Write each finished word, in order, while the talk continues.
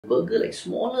Burger like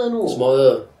smaller, no?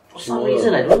 Smaller. For some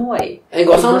reason, I don't know why. And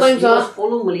got sometimes you must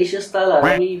follow Malaysia style,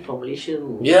 only from Malaysia.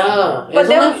 Yeah. But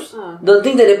sometimes the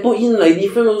thing that they put in like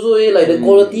different also, like the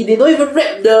quality. They don't even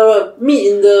wrap the meat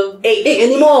in the egg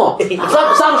anymore.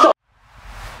 some shop.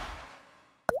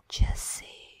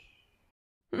 Jesse.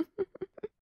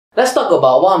 Let's talk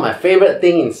about one of my favorite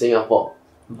things in Singapore.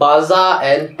 Bazaar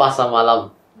and Pasar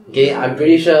Malam. Okay, I'm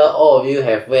pretty sure all of you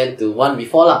have went to one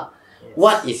before lah. Yes.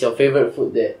 What is your favorite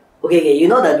food there? Okay, you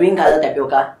know the green color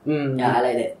tapioca? Mm. Yeah, I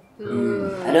like that.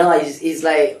 I don't know, it's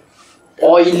like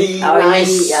oily,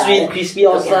 nice, yeah, sweet, crispy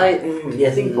outside. I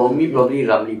think for me, probably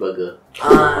Ramly Burger.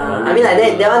 I mean,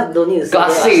 like that one don't need to say.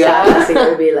 Classic, classic,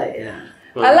 everybody like, yeah.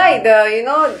 I like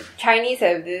the, Chinese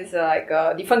have this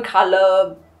different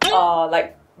color,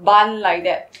 like bun like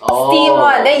that. Oh. Steam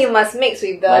one, then you must mix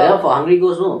with the... But that one for hungry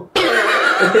ghosts, no?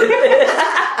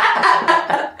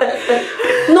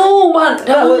 No, but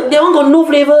that one got no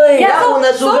flavor. Yeah, so,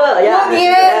 the sugar,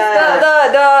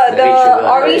 the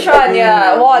orange one,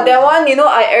 yeah. Wow, that one,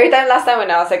 every time last time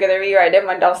when I was secondary, right, then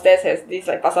my downstairs has this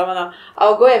like Pasar Malam.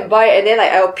 I'll go and buy and then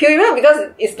like I'll peel,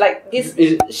 because it's like this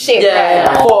shape,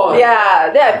 right?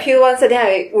 Yeah, then I peel one, so then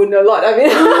I own a lot. I mean,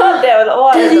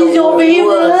 that is your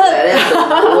favorite.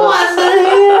 What the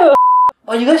hell?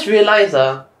 Oh, you guys realize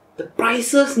the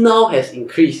prices now has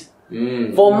increased.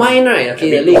 For mine, right,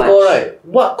 okay, the Lego, right,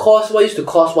 what used to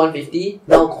cost $1.50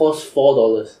 now costs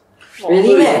 $4.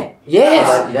 Really, man? Yes.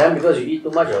 Yeah, because you eat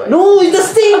too much, or what? No, it's the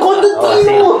same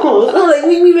quantity, no. So like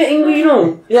make me very angry,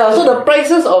 Yeah, so the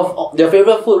prices of your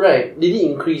favorite food, right, did it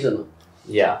increase or not?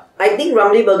 Yeah. I think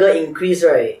Ramly Burger increase,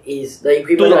 right, is the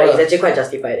increment, right, is actually quite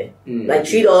justified. Like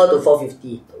 $3 to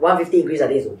 $4.50. $1.50 increase, I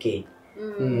think is okay.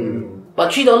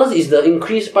 But $3 is the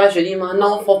increased price already,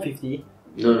 now $4.50.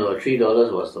 No,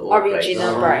 $3 was the old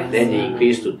original price. Then they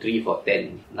increased to 3 for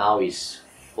 10. Now it's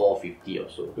 $4.50 or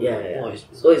so. Yeah.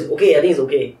 So it's okay. I think it's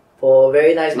okay for a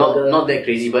very nice burger. Not that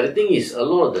crazy, but the thing is, a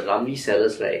lot of the Ramly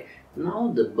sellers, right, now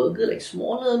the burger like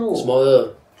smaller, no?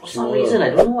 Smaller. For some reason, I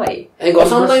don't know why. And got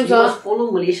sometimes you must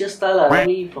follow Malaysia style,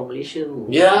 only from Malaysia. No?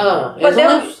 Yeah. But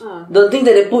and sometimes the thing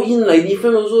that they put in like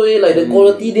different also, like the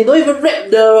quality. They don't even wrap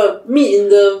the meat in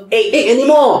the egg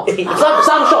anymore.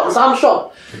 some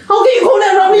shop. How can you call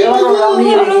that Ramly?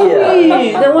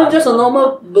 That one just a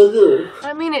normal burger.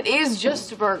 I mean, it is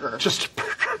just a burger.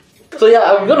 So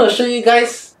yeah, I'm gonna show you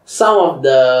guys some of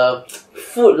the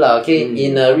food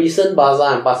in a recent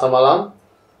Bazaar and Pasar Malam.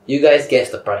 You guys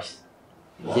guess the price.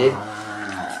 Okay.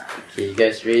 Okay, you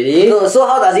guys ready? So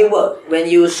how does it work? When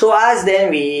you show us,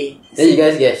 then you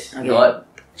guys guess. Okay. Not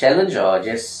challenge or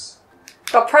just...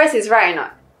 The price is right or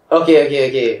not?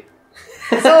 Okay.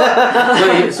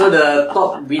 So the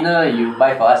top winner you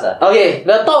buy for us, Okay,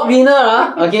 the top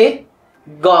winner, okay,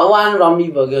 got one Ramly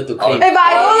burger to claim. Hey, but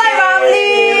I don't like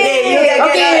Ramly!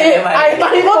 Okay, I buy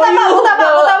for you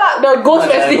the Ghost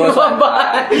Festival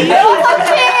buy.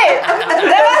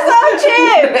 That was so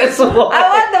cheap! That's what. I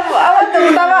want the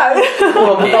murtabak.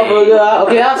 Top burger,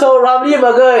 okay, so Ramly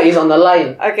burger is on the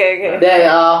line. Okay. There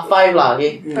are 5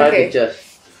 okay? 5 pictures.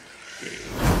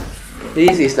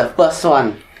 This is the first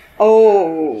one.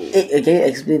 Oh. Can you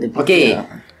explain the picture? Okay,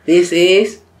 this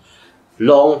is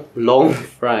long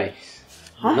fries.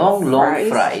 Huh? Long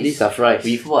fries. These are fries.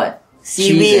 With what?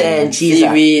 Seaweed and cheese.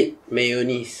 Seaweed,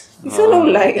 mayonnaise. It's so look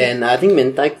like. And I think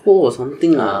Mentaiko or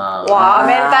something. Wow,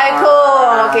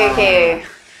 Mentaiko. Okay.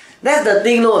 That's the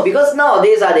thing, because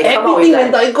nowadays they come out with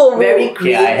Mentaiko, very Okay,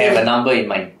 creative. I have a number in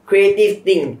mind. Creative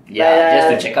thing. Yeah, just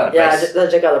to check out the price. Yeah, just to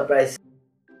check out the price.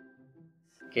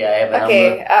 Okay, I have a number.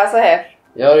 Okay, I also have.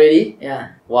 Y'all ready?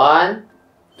 Yeah. 1,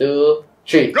 2,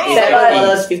 3.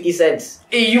 $7.50.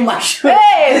 Hey, you much.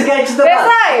 Hey! This guy cheated. That's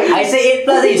right! I say 8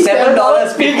 plus 8 is $7.50. Yeah,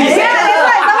 that's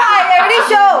right. I already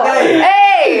show.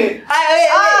 Hey!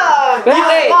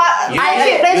 You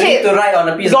need to write on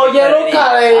a piece of Got paper. yellow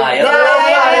card, Yeah.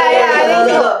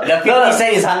 The 50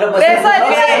 cent is 100%. That's right.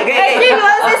 Actually, you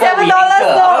want to say $7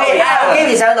 though. Okay, I'll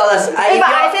give you $7. But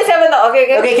I say $7. Okay.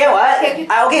 Okay, can what?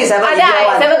 I'll give you $7.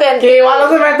 $7.20. Okay, what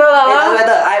doesn't matter It doesn't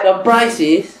matter. The price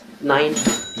is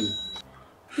 $9.50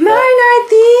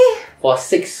 $9.90 for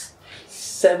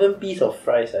 7 pieces of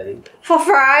fries, I think. for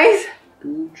fries?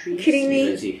 2, 3. Kidding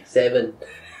me? 7.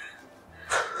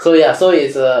 So yeah,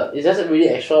 it's just a really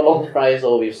extra long fries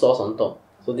with sauce on top.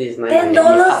 So this is $9.90.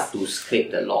 Hard to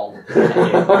scrape the long. I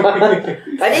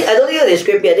don't think they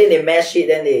scrape it. I think they mash it,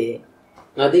 then they...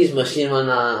 I think it's machine one.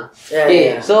 Yeah, Okay,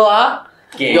 yeah. so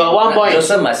You got 1 point.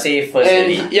 Joseph must say first.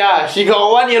 And yeah, she got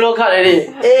 1 yellow card already.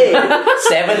 Hey,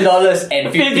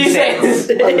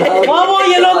 $7.50. One more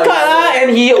yellow card,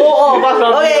 and he owe all of us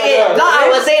from okay. Now I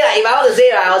will say like, if I want to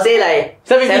say, I will say like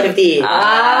 750.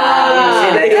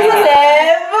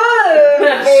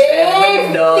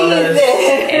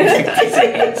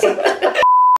 $7.50.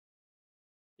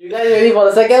 You guys ready for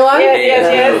the second one?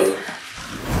 Yes.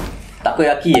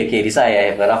 Takoyaki, okay, this one I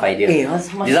have a rough idea. Hey,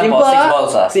 what's much This one for 6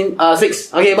 balls.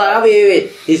 6. Okay, but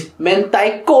wait. It's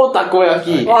Mentaiko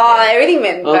Takoyaki. Wow, everything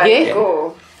meant Okay. that.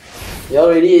 Cool. Y'all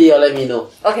ready? You let me know.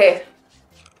 Okay.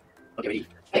 Okay, ready?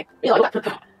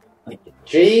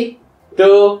 3,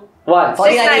 2, 1.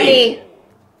 690.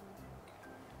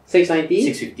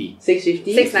 690? 650.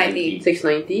 650? 690.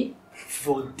 690?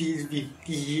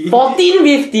 1450.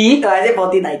 1450? I say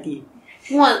 1490.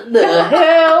 What the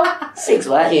hell? 6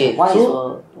 what? Okay, One is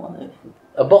so for one.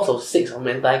 a box of 6 of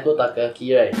Mentaiko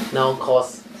Takoyaki, right, now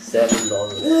costs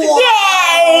 $7.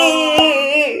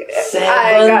 Yay!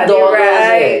 I got it $7,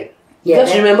 right. Because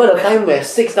Yeah. remember the time where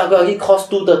 6 takoyaki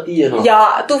cost $2.30, you know?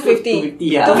 Yeah, 250. 250,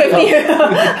 yeah.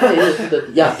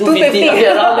 250. Yeah, 250. 250. Okay,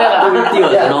 around there. 250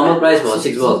 was the normal price for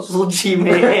 6 balls. So cheap,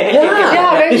 man.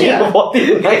 Yeah, very cheap.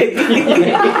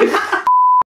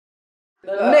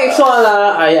 The next one,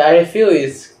 I feel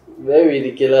is very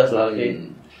ridiculous, okay?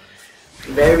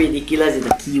 Very ridiculous is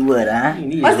the keyword, huh?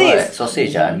 What's this?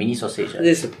 Sausage, mini sausage.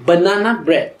 This banana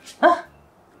bread. Huh?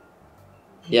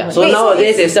 Yeah, so Wait, so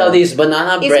nowadays they sell this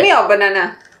banana It's bread. made of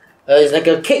banana. It's like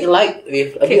a cake-like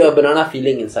with a bit of banana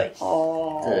filling inside.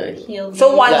 Oh. Uh,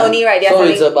 So one Yeah. only, right? They're So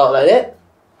selling. it's about like that.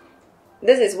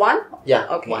 This is one? Yeah.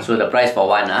 Okay. One. So the price for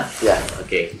one, Yeah.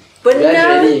 Okay. You guys Banana.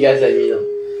 ready? You guys let me know.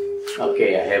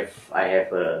 Okay, I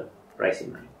have a price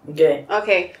in mind. Okay.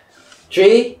 Okay.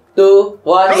 3, 2,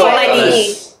 1, go.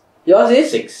 490. Yours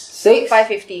is 6. 6.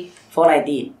 550.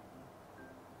 490.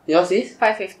 Yours is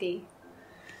 550.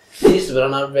 this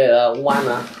banana bread. One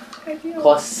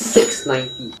costs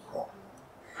 $6.90.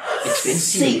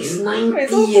 Expensive. $6.90.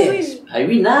 It's so Yes. I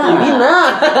win You lah. win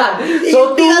lah.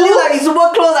 So Think until like it's super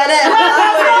close like that.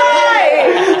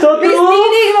 So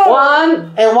Misleading, 2, no?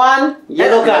 1, and 1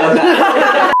 yellow card.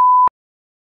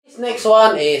 This next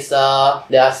one is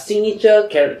their signature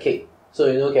carrot cake. So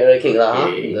you know carrot cake lah, huh?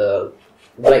 Okay. The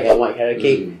black and white carrot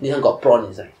cake. This one got prawn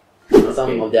inside.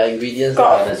 Some of their ingredients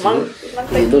God, are monkey.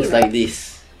 it looks like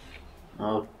this.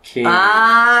 Okay.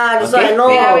 Ah, this Okay. one I know.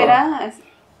 Wait ah.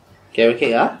 Carrot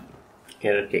cake, huh?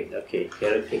 Carrot cake. Okay,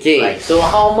 carrot cake. Okay, Right. so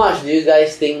how much do you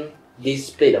guys think this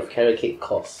plate of carrot cake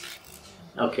costs?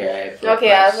 Okay, I have a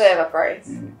Okay, I price. also have a price.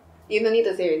 You don't need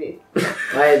to say already.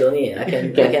 I don't need. I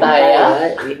can Can tie, tie, ah?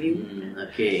 right, with you.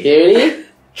 Okay. Okay, ready?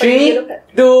 3,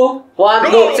 2, 1,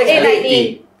 go!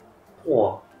 890.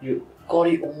 Wow, you got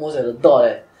it almost at the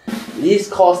dot.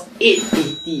 This costs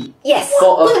 $8.80 Yes.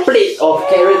 for a plate of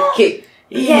carrot cake.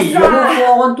 Yes, you lah.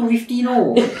 for 1 to 50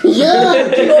 no. Yeah,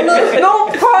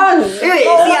 No prawns. Wait,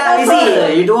 you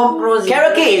see. You don't want pros.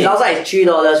 Carrot cake is outside $3,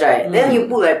 right? Then you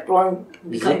put like prawn.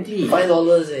 Exactly.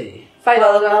 $5 eh.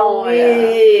 $5 more. Yeah.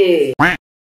 Hey. Okay,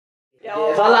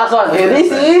 so last one. Okay,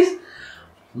 this is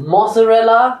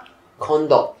Mozzarella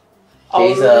Corndog.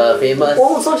 Okay, it's a famous.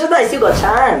 Oh, so just now I still got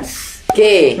chance.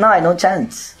 Okay, Now I no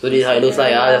chance. so this is how it looks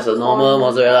like. That's a normal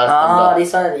mozzarella Ah, corndog.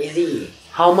 this one easy.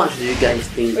 How much do you guys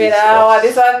think Wait this ah, costs?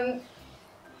 this one.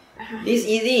 This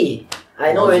easy.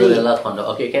 I know already. Mozzarella Corndog.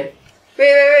 Okay, can.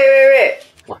 Wait.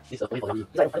 Wow, this is a point for me.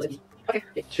 Okay.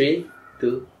 3,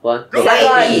 2, 1, go.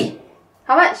 980.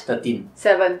 How much? 13.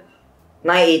 7.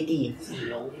 980.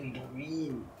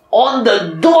 On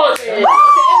the dot! $7!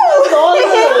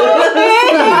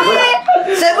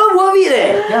 7 worth it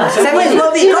eh. Yeah, 7 is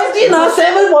worth it. Imagine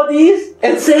 7 for this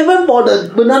and 7 for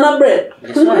the banana bread.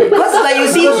 That's why. Because like you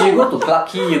see, Because you go to Clarke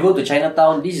Quay, you go to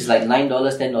Chinatown, this is like $9,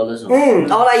 $10. No?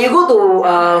 or like you go to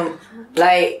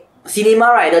like cinema,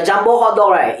 right? The jumbo hot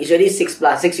dog, right? It's already 6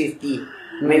 plus 650.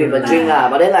 Maybe with a drink lah,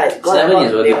 but then like got 7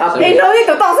 is worth they it. up Hey, it. no need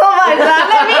to talk so much.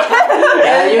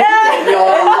 Let me. Your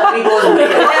goes away.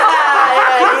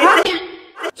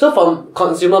 So from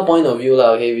consumer point of view,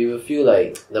 okay, we will feel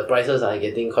like the prices are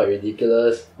getting quite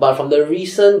ridiculous. But from the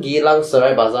recent Geylang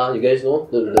Serai Bazaar, you guys know,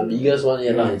 the biggest one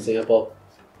here in Singapore,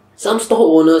 some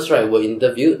store owners, right, were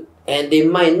interviewed and they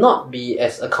might not be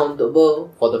as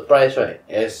accountable for the price, right,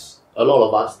 as a lot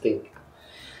of us think.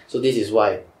 So this is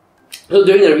why. So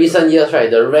during the recent years,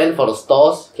 right, the rent for the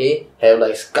stores, okay, have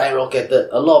like skyrocketed.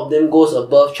 A lot of them goes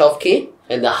above 12k,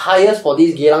 and the highest for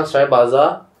this Geylang Serai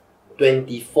Bazaar,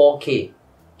 24k,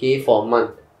 okay, for a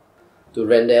month to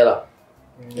rent there lah.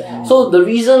 So the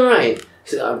reason, right,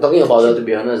 so I'm talking about To the,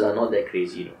 be honest, are not that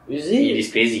crazy. No. you It see,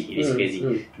 is crazy. It is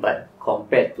crazy. But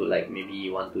compared to like maybe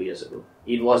 1-2 years ago.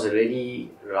 It was already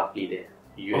roughly there.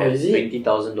 You had is it?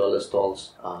 $20,000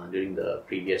 stalls during the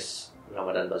previous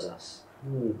Ramadan bazaars.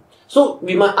 So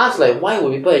we might ask like, why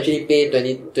would people actually pay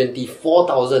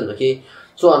 24,000? Okay,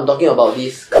 so I'm talking about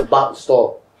this kebab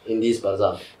store in this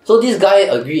bazaar. So this guy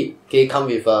agreed, okay, come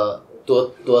with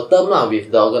to a term lah with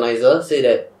the organizer, say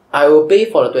that I will pay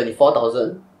for the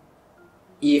 24,000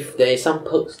 if there is some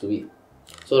perks to it.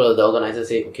 So the organizer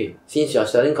say, okay, since you're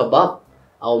selling kebab,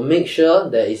 I'll make sure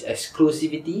there is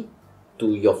exclusivity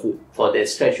to your food. For that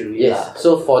stretch only. Yes,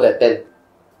 so for that 10.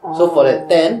 So for that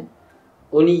 10,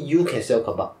 only you can sell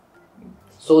kebab.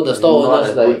 So the store Not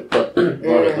owners a like, good perk.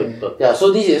 Not a good perk. yeah,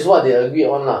 so this is what they agreed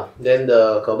on lah. Then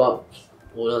the kebab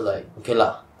owners like, okay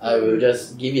lah, I will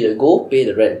just give it a go, pay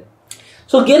the rent.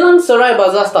 So Geylang Serai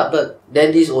Bazaar started.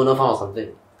 Then this owner found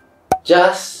something.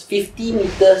 Just 50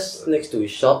 meters next to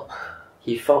his shop,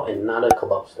 he found another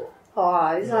kebab store.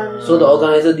 Oh, this one. So the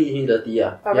organizer did him dirty.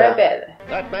 Very bad.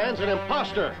 That man's an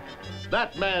imposter.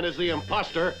 That man is the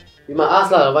imposter. You might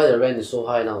ask lah, why the rent is so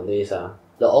high nowadays.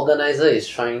 The organizer is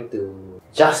trying to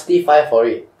justify for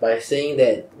it by saying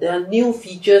that there are new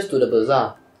features to the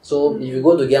bazaar. So if you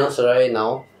go to Geylang Serai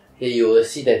now, you will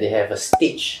see that they have a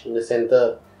stage in the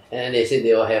center, and they said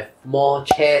they will have more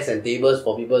chairs and tables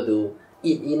for people to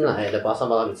eat in at the Pasar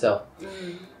Malam itself.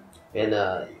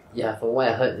 And yeah, from what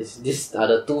I heard, these are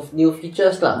the two new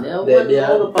features lah. Yeah, all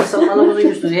the Pasar Malam also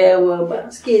used to have,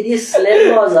 but okay, this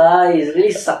landlords is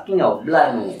really sucking our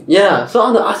blood. No? Yeah, so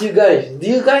I want to ask you guys, do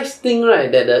you guys think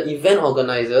right that the event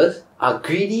organizers are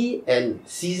greedy and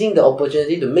seizing the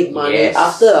opportunity to make money Yes.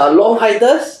 after a long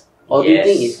hiatus? Or do you Yes.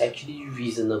 think it's actually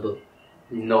reasonable?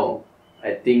 No,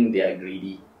 I think they are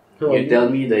greedy. No, You tell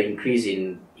me the increase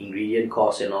in ingredient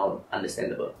costs and all,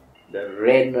 understandable. The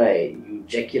rent, right, you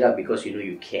jack it up because you know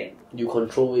you can. You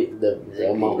control it, the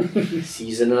amount.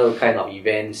 Seasonal kind of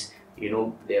events, you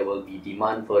know, there will be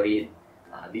demand for it.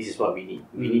 This is what we need.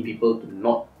 We need people to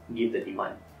not give the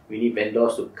demand. We need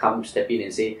vendors to come, step in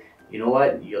and say, you know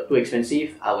what, you're too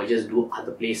expensive, I will just do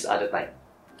other place, other time.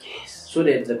 Yes. So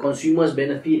that the consumers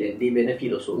benefit and they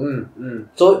benefit also.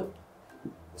 So,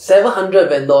 700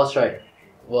 vendors, right?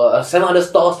 Well, 700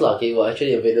 stores lah, okay, were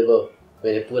actually available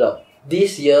when they put up.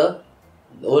 This year,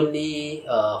 only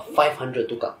 500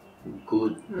 took up.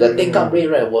 Good. The take-up rate,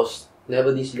 right, was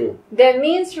never this low. That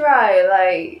means, right,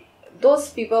 like, those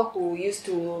people who used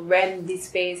to rent this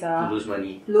space To lose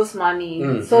money. lose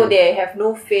money. So they have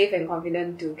no faith and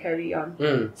confidence to carry on.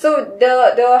 Mm. So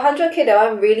the 100k, that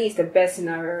one really is the best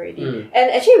scenario already. And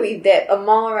actually with that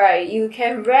amount, right, you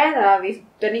can rent with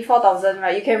 24,000,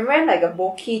 right, you can rent like a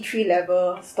bulky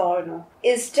 3-level store, you know.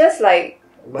 It's just like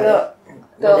But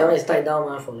that one is tied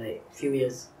down for like few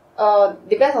years.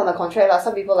 depends on the contract lah.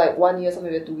 Some people like 1 year, some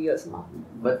people 2 years ma.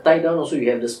 But tie down also, you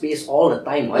have the space all the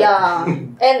time, right? Yeah,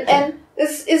 and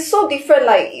it's so different.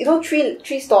 Like, you know,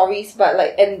 three stories, but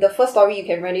like, and the first story you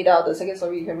can rent it out, the second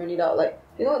story you can rent it out. Like,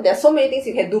 you know, there's so many things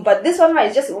you can do. But this one, right,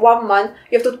 is just 1 month.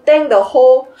 You have to tank the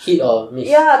whole. Hit or miss?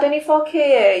 Yeah,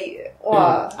 24k.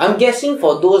 Wow. I'm guessing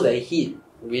for those that hit,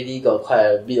 really got quite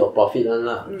a bit of profit on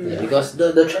lah. Yeah, because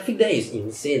the traffic there is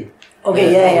insane.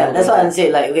 Okay, yeah. That's what I'm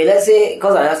saying. Like, okay, let's say,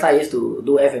 cause last time I used to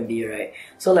do F&B, right?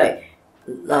 So like,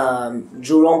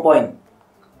 Jurong Point,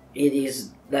 it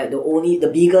is like the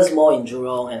biggest mall in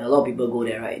Jurong, and a lot of people go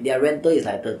there, right? Their rental is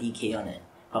like 30k on it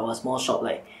from a small shop,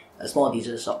 like a small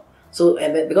digital shop. So,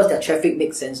 and then, because their traffic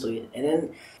makes sense to it, and then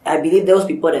I believe those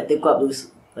people that take up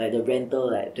those like the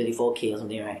rental like 24k or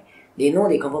something, right? They know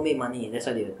they confirm make money, and that's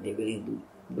why they really do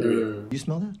it. You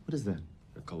smell that? What is that?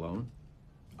 A cologne?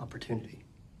 Opportunity.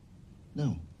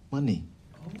 No, money.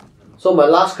 So my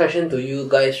last question to you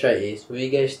guys, right, is will you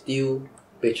guys still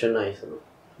patronize?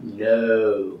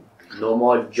 No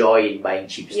more joy in buying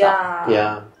cheap stuff.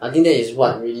 Yeah, I think that is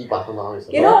what really Pasar Malam is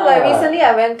about. You know, like recently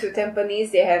I went to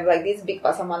Tampines. They have like this big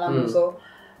Pasar Malam also.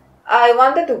 I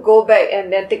wanted to go back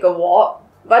and then take a walk,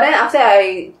 but then after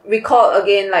I recalled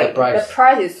again, like the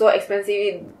price is so expensive.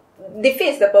 It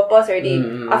defeats the purpose already.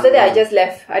 After that, I just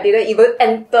left. I didn't even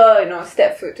enter,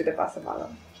 step foot to the Pasar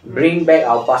Malam. Bring back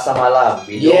our Pasar Malam.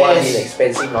 We don't want this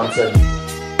expensive nonsense.